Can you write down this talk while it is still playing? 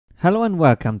Hello and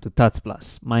welcome to Tuts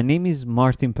Plus. My name is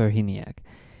Martin Perhiniak.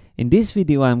 In this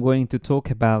video I'm going to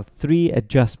talk about three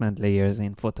adjustment layers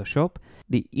in Photoshop: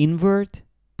 the invert,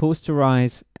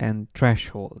 posterize and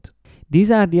threshold. These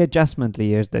are the adjustment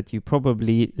layers that you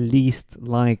probably least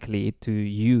likely to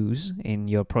use in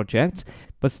your projects,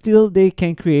 but still they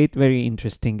can create very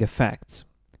interesting effects.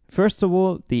 First of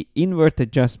all, the invert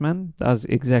adjustment does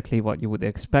exactly what you would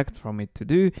expect from it to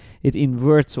do. It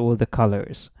inverts all the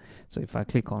colors. So if I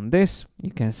click on this,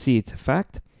 you can see its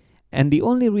effect. And the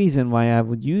only reason why I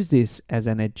would use this as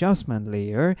an adjustment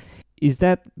layer is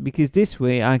that because this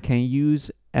way I can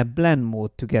use a blend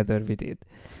mode together with it.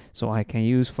 So I can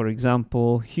use, for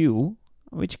example, hue,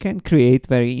 which can create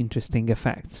very interesting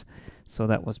effects. So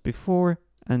that was before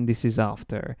and this is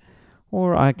after.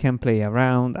 Or I can play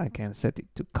around, I can set it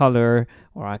to color,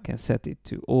 or I can set it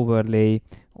to overlay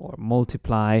or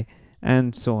multiply,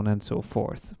 and so on and so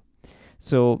forth.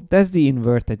 So that's the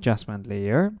invert adjustment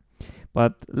layer.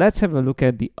 But let's have a look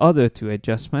at the other two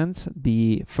adjustments.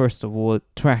 The first of all,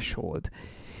 threshold.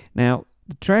 Now,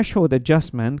 the threshold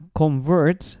adjustment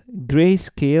converts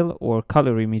grayscale or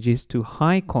color images to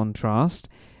high contrast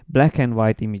black and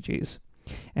white images.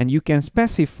 And you can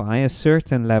specify a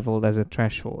certain level as a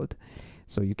threshold.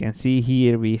 So you can see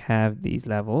here we have these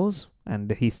levels and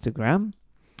the histogram.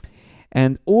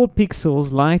 And all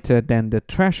pixels lighter than the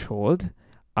threshold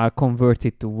are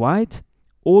converted to white.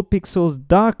 All pixels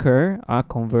darker are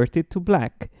converted to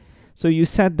black. So you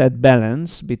set that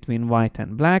balance between white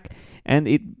and black, and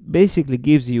it basically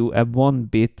gives you a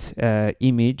 1-bit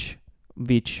image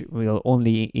which will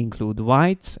only include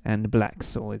whites and blacks.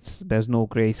 So there's no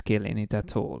grayscale in it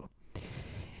at all.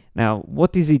 Now,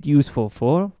 what is it useful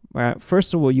for? Well,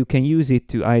 first of all, you can use it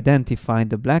to identify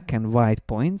the black and white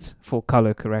points for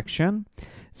color correction.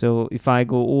 So if I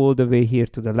go all the way here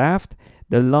to the left,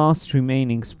 the last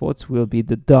remaining spots will be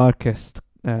the darkest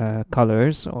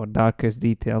colors or darkest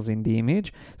details in the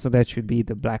image. So that should be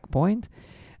the black point.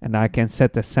 And I can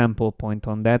set a sample point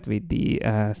on that with the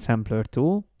sampler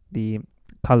tool, the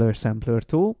color sampler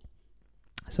tool.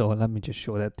 So let me just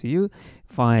show that to you.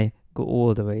 If I go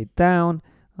all the way down,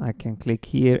 I can click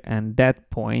here and that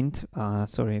point,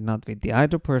 sorry, not with the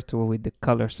eyedropper tool, with the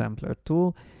color sampler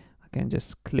tool, I can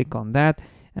just click on that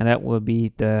and that will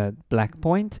be the black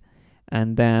point.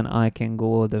 And then I can go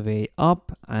all the way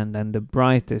up and then the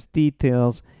brightest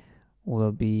details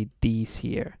will be these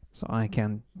here. So I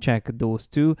can check those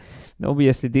two.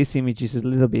 Obviously this image is a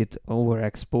little bit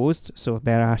overexposed, so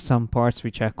there are some parts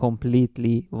which are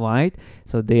completely white,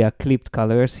 so they are clipped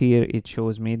colors. Here it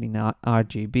shows me in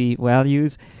RGB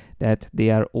values that they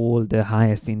are all the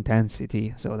highest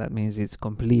intensity, so that means it's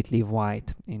completely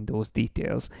white in those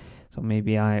details. So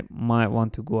maybe I might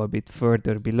want to go a bit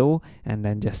further below and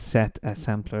then just set a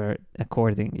sampler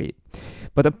accordingly.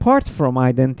 But apart from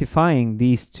identifying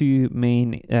these two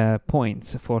main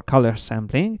points for color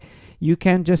sampling, you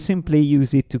can just simply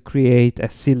use it to create a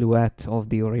silhouette of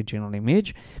the original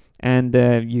image. And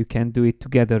you can do it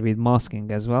together with masking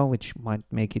as well, which might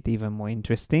make it even more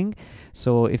interesting.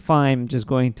 So if I'm just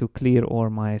going to clear all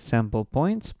my sample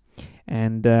points,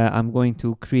 and I'm going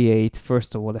to create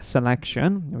first of all a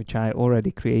selection, which I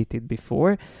already created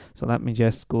before. So let me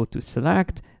just go to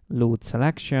select, load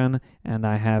selection, and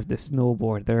I have the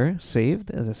snowboarder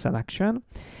saved as a selection.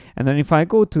 And then if I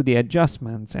go to the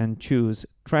adjustments and choose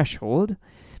threshold,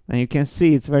 and you can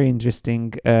see it's very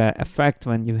interesting effect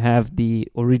when you have the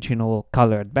original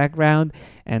colored background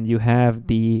and you have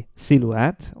the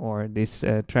silhouette or this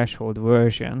threshold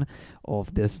version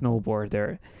of the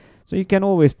snowboarder. So you can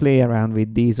always play around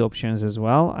with these options as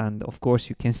well, and of course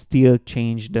you can still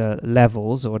change the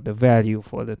levels or the value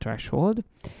for the threshold.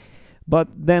 But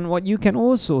then what you can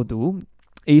also do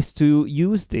is to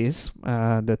use this,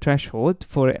 the threshold,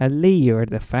 for a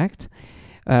layered effect,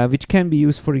 which can be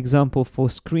used, for example, for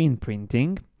screen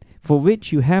printing, for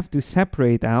which you have to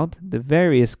separate out the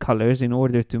various colors in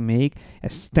order to make a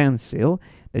stencil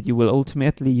that you will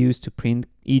ultimately use to print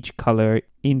each color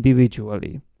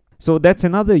individually. So that's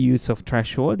another use of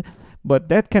threshold, but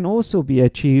that can also be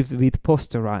achieved with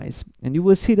posterize. And you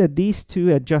will see that these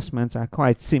two adjustments are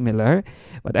quite similar,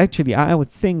 but actually I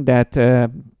would think that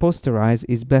posterize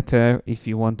is better if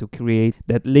you want to create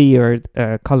that layered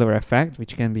color effect,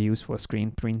 which can be used for screen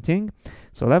printing.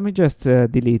 So let me just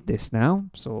delete this now.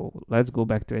 So let's go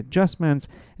back to adjustments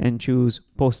and choose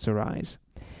posterize.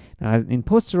 Now in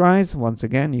posterize, once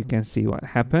again, you can see what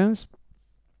happens.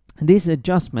 This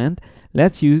adjustment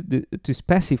lets you to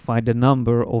specify the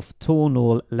number of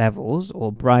tonal levels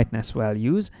or brightness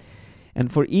values,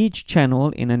 and for each channel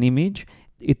in an image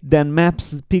it then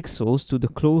maps pixels to the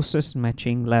closest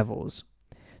matching levels.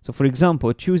 So for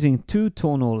example, choosing 2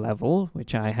 tonal level,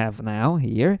 which I have now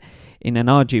here, in an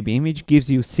RGB image gives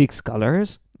you 6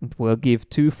 colors. It will give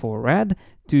 2 for red,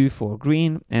 2 for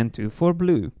green, and 2 for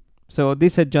blue. So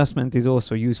this adjustment is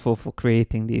also useful for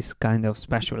creating these kind of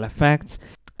special effects.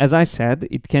 As I said,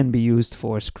 it can be used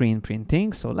for screen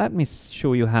printing. So let me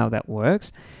show you how that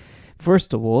works.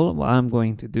 First of all, what I'm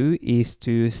going to do is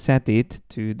to set it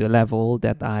to the level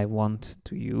that I want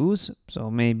to use.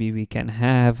 So maybe we can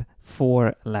have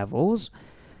 4 levels,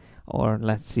 or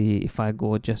let's see if I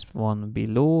go just one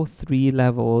below, 3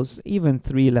 levels, even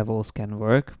 3 levels can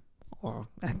work, or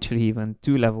actually even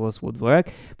 2 levels would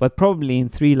work, but probably in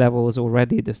 3 levels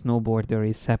already the snowboarder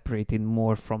is separated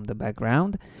more from the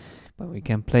background, but we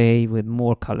can play with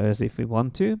more colors if we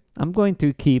want to. I'm going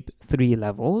to keep 3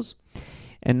 levels.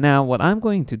 And now what I'm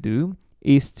going to do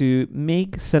is to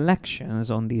make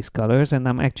selections on these colors, and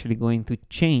I'm actually going to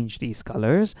change these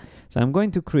colors. So I'm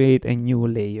going to create a new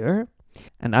layer,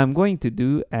 and I'm going to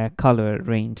do a color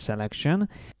range selection,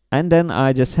 and then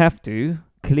I just have to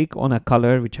click on a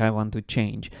color which I want to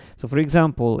change. So for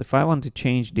example, if I want to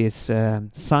change this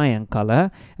cyan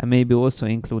color and maybe also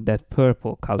include that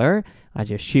purple color, I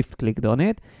just shift clicked on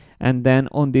it. And then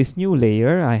on this new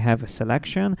layer, I have a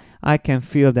selection. I can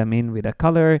fill them in with a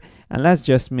color, and let's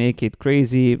just make it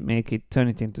crazy, turn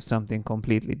it into something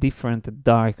completely different, a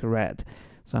dark red.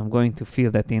 So I'm going to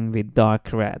fill that in with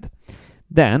dark red.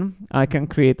 Then I can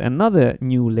create another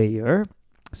new layer.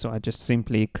 So I just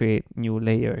simply create new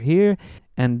layer here.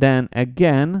 And then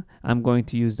again, I'm going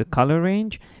to use the color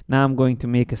range. Now I'm going to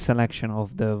make a selection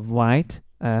of the white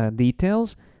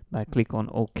details. I click on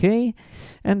OK,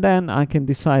 and then I can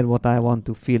decide what I want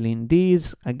to fill in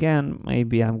these. Again,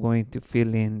 maybe I'm going to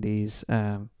fill in these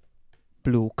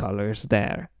blue colors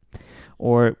there.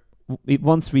 Or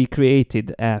once we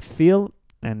created a fill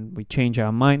and we change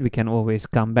our mind, we can always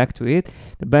come back to it.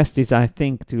 The best is, I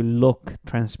think, to lock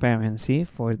transparency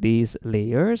for these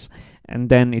layers, and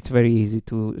then it's very easy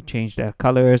to change their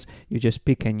colors. You just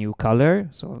pick a new color.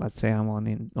 So let's say I'm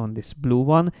on this blue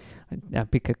one. I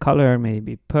pick a color,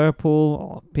 maybe purple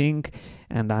or pink,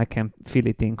 and I can fill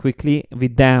it in quickly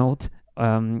without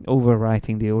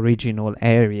overwriting the original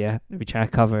area which I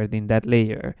covered in that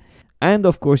layer. And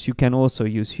of course, you can also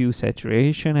use hue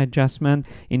saturation adjustment.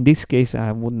 In this case,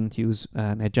 I wouldn't use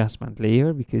an adjustment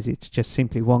layer because it's just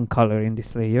simply one color in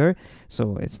this layer.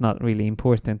 So it's not really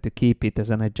important to keep it as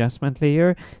an adjustment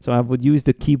layer. So I would use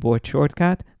the keyboard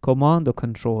shortcut, Command or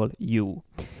Control U.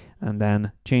 And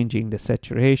then changing the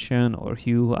saturation or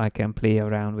hue, I can play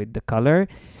around with the color.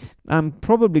 I'm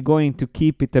probably going to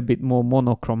keep it a bit more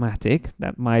monochromatic.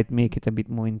 That might make it a bit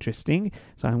more interesting.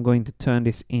 So I'm going to turn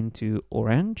this into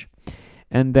orange.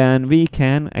 And then we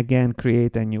can again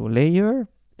create a new layer.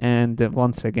 And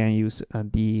once again use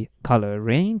the color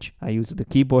range. I use the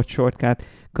keyboard shortcut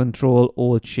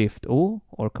Control-Alt-Shift-O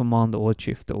or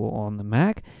Command-Alt-Shift-O on the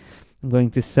Mac. I'm going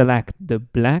to select the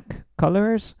black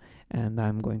colors. And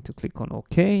I'm going to click on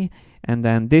OK. And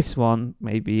then this one,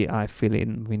 maybe I fill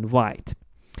in with white.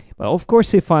 But of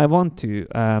course, if I want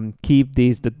to keep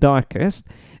these the darkest,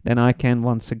 then I can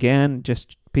once again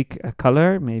just pick a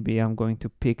color. Maybe I'm going to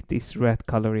pick this red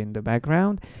color in the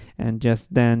background and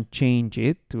just then change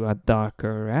it to a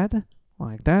darker red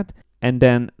like that. And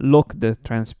then lock the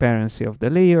transparency of the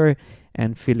layer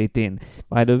and fill it in.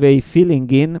 By the way, filling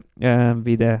in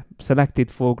with a selected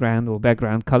foreground or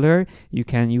background color, you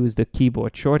can use the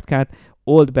keyboard shortcut.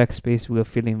 Alt backspace will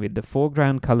fill in with the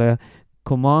foreground color.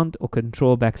 Command or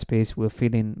Control backspace will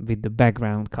fill in with the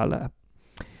background color.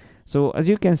 So as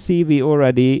you can see, we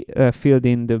already filled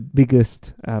in the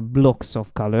biggest blocks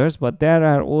of colors, but there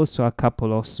are also a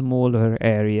couple of smaller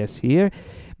areas here.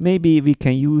 Maybe we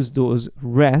can use those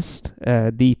rest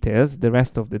details, the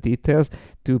rest of the details,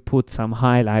 to put some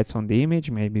highlights on the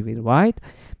image, maybe with white.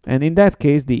 And in that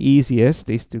case, the easiest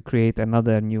is to create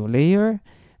another new layer.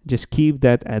 Just keep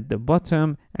that at the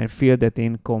bottom and fill that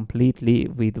in completely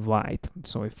with white.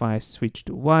 So if I switch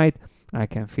to white, I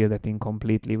can fill that in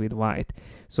completely with white.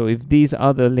 So if these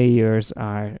other layers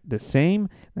are the same,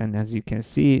 then as you can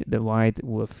see, the white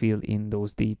will fill in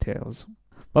those details.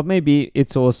 But maybe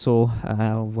it's also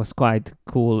was quite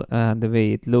cool the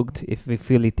way it looked if we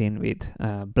fill it in with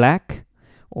black,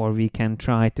 or we can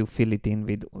try to fill it in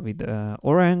with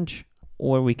orange,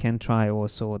 or we can try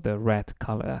also the red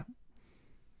color,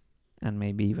 and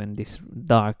maybe even this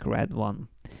dark red one.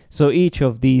 So each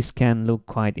of these can look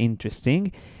quite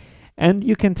interesting. And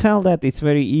you can tell that it's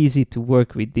very easy to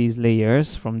work with these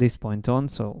layers from this point on.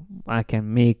 So I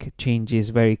can make changes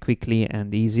very quickly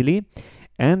and easily.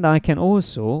 And I can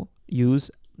also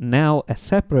use now a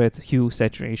separate hue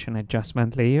saturation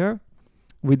adjustment layer.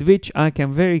 with which I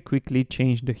can very quickly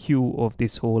change the hue of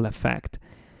this whole effect.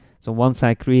 So once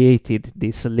I created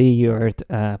this layered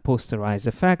posterize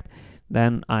effect,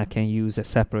 then I can use a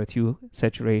separate hue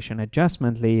saturation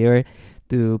adjustment layer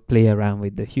to play around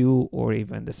with the hue or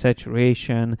even the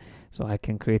saturation. So I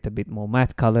can create a bit more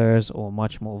matte colors or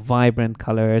much more vibrant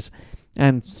colors,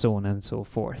 and so on and so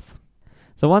forth.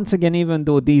 So once again, even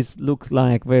though these look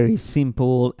like very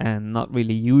simple and not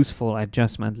really useful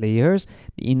adjustment layers,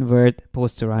 the invert,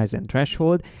 posterize, and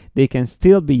threshold, they can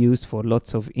still be used for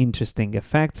lots of interesting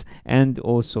effects and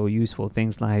also useful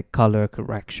things like color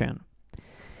correction.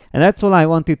 And that's all I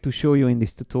wanted to show you in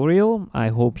this tutorial. I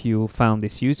hope you found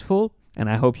this useful, and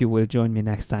I hope you will join me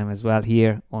next time as well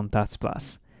here on Tuts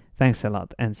Plus. Thanks a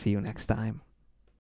lot, and see you next time.